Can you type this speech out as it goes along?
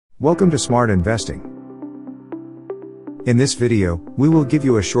Welcome to Smart Investing. In this video, we will give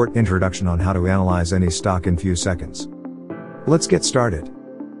you a short introduction on how to analyze any stock in few seconds. Let's get started.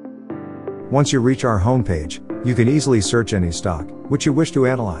 Once you reach our homepage, you can easily search any stock which you wish to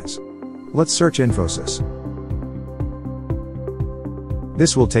analyze. Let's search Infosys.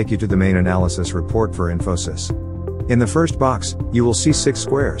 This will take you to the main analysis report for Infosys. In the first box, you will see 6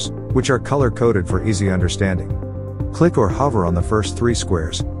 squares, which are color-coded for easy understanding. Click or hover on the first 3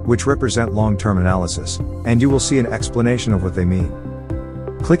 squares, which represent long-term analysis, and you will see an explanation of what they mean.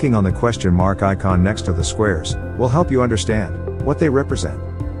 Clicking on the question mark icon next to the squares will help you understand what they represent.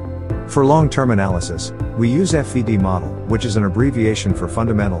 For long-term analysis, we use FVD model, which is an abbreviation for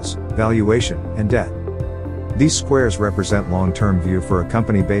fundamentals, valuation, and debt. These squares represent long-term view for a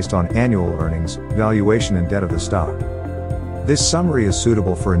company based on annual earnings, valuation, and debt of the stock. This summary is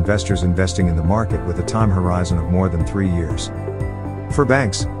suitable for investors investing in the market with a time horizon of more than 3 years. For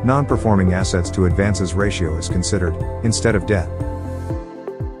banks, non-performing assets to advances ratio is considered, instead of debt.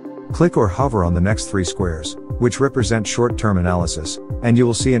 Click or hover on the next 3 squares, which represent short-term analysis, and you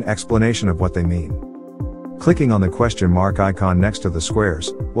will see an explanation of what they mean. Clicking on the question mark icon next to the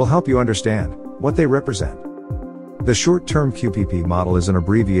squares will help you understand what they represent. The short-term QPP model is an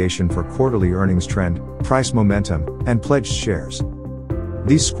abbreviation for quarterly earnings trend, price momentum, and pledged shares.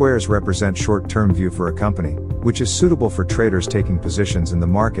 These squares represent short-term view for a company, which is suitable for traders taking positions in the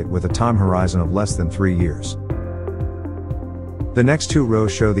market with a time horizon of less than 3 years. The next 2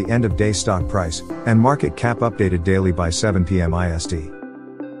 rows show the end-of-day stock price and market cap updated daily by 7 p.m. IST.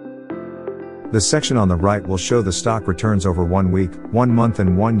 The section on the right will show the stock returns over 1 week, 1 month,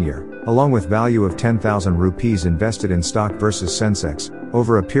 and 1 year, along with value of 10,000 rupees invested in stock versus Sensex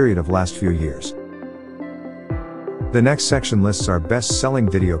over a period of last few years. The next section lists our best-selling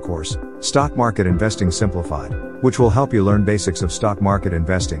video course, Stock Market Investing Simplified, which will help you learn basics of stock market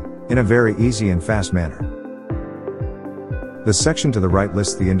investing in a very easy and fast manner. The section to the right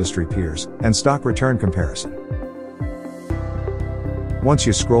lists the industry peers and stock return comparison. Once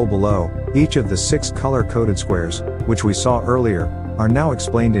you scroll below, each of the 6 color-coded squares, which we saw earlier, are now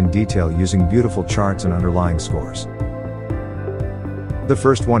explained in detail using beautiful charts and underlying scores. The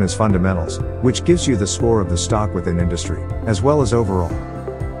first one is fundamentals, which gives you the score of the stock within industry, as well as overall.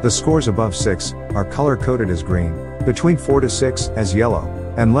 The scores above 6 are color-coded as green, between 4 to 6 as yellow,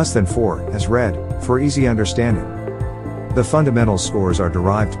 and less than 4 as red, for easy understanding. The fundamentals scores are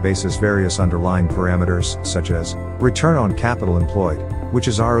derived basis various underlying parameters, such as return on capital employed, which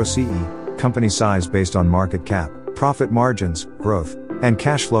is ROCE, company size based on market cap, profit margins, growth, and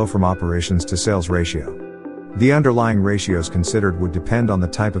cash flow from operations to sales ratio. The underlying ratios considered would depend on the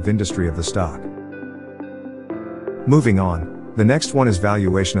type of industry of the stock. Moving on, the next one is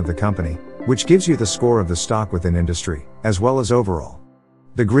valuation of the company, which gives you the score of the stock within industry, as well as overall.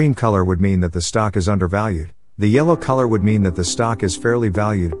 The green color would mean that the stock is undervalued, the yellow color would mean that the stock is fairly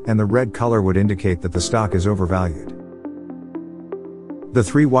valued, and the red color would indicate that the stock is overvalued. The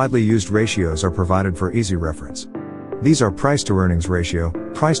 3 widely used ratios are provided for easy reference. These are price to earnings ratio,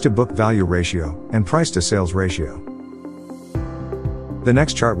 price to book value ratio, and price to sales ratio. The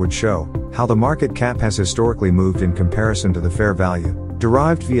next chart would show how the market cap has historically moved in comparison to the fair value,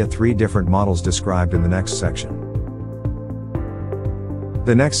 derived via 3 different models described in the next section.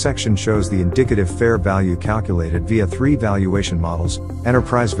 The next section shows the indicative fair value calculated via 3 valuation models: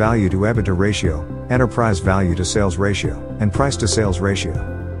 enterprise value to EBITDA ratio, enterprise value to sales ratio, and price to sales ratio.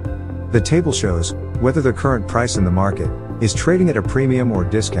 The table shows whether the current price in the market is trading at a premium or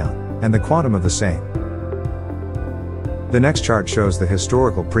discount, and the quantum of the same. The next chart shows the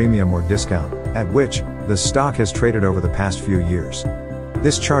historical premium or discount at which the stock has traded over the past few years.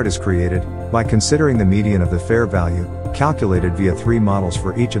 This chart is created by considering the median of the fair value, calculated via 3 models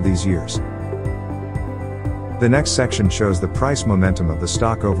for each of these years. The next section shows the price momentum of the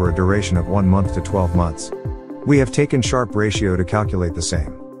stock over a duration of 1 month to 12 months. We have taken Sharpe ratio to calculate the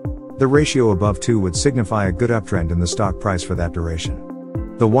same. The ratio above 2 would signify a good uptrend in the stock price for that duration.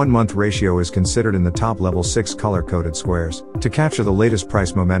 The 1-month ratio is considered in the top level 6 color-coded squares to capture the latest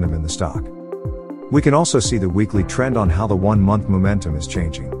price momentum in the stock. We can also see the weekly trend on how the 1-month momentum is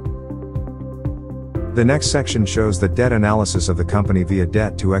changing. The next section shows the debt analysis of the company via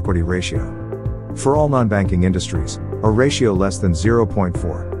debt to equity ratio. For all non-banking industries, a ratio less than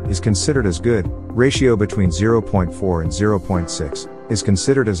 0.4 is considered as good, ratio between 0.4 and 0.6 is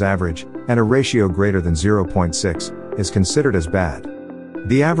considered as average, and a ratio greater than 0.6 is considered as bad.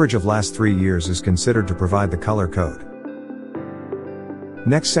 The average of last 3 years is considered to provide the color code.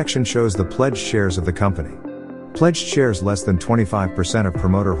 Next section shows the pledged shares of the company. Pledged shares less than 25% of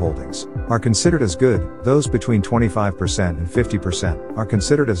promoter holdings are considered as good, those between 25% and 50% are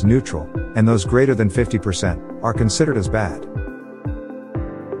considered as neutral, and those greater than 50% are considered as bad.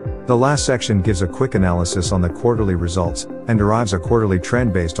 The last section gives a quick analysis on the quarterly results and derives a quarterly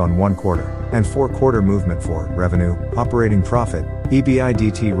trend based on 1 quarter and 4-quarter movement for revenue, operating profit,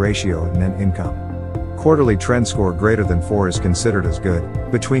 EBITDA ratio, and net income. Quarterly trend score greater than 4 is considered as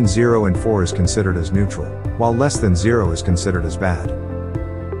good, between 0 and 4 is considered as neutral, while less than 0 is considered as bad.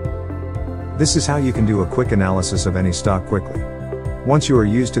 This is how you can do a quick analysis of any stock quickly. Once you are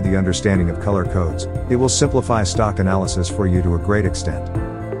used to the understanding of color codes, it will simplify stock analysis for you to a great extent.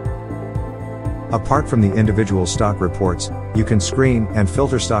 Apart from the individual stock reports, you can screen and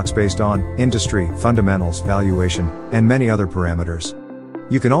filter stocks based on industry, fundamentals, valuation, and many other parameters.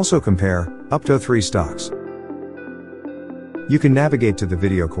 You can also compare up to 3 stocks. You can navigate to the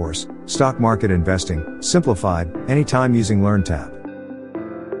video course, Stock Market Investing, Simplified, anytime using Learn tab.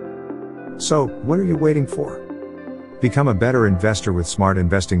 So, what are you waiting for? Become a better investor with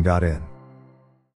smartinvesting.in.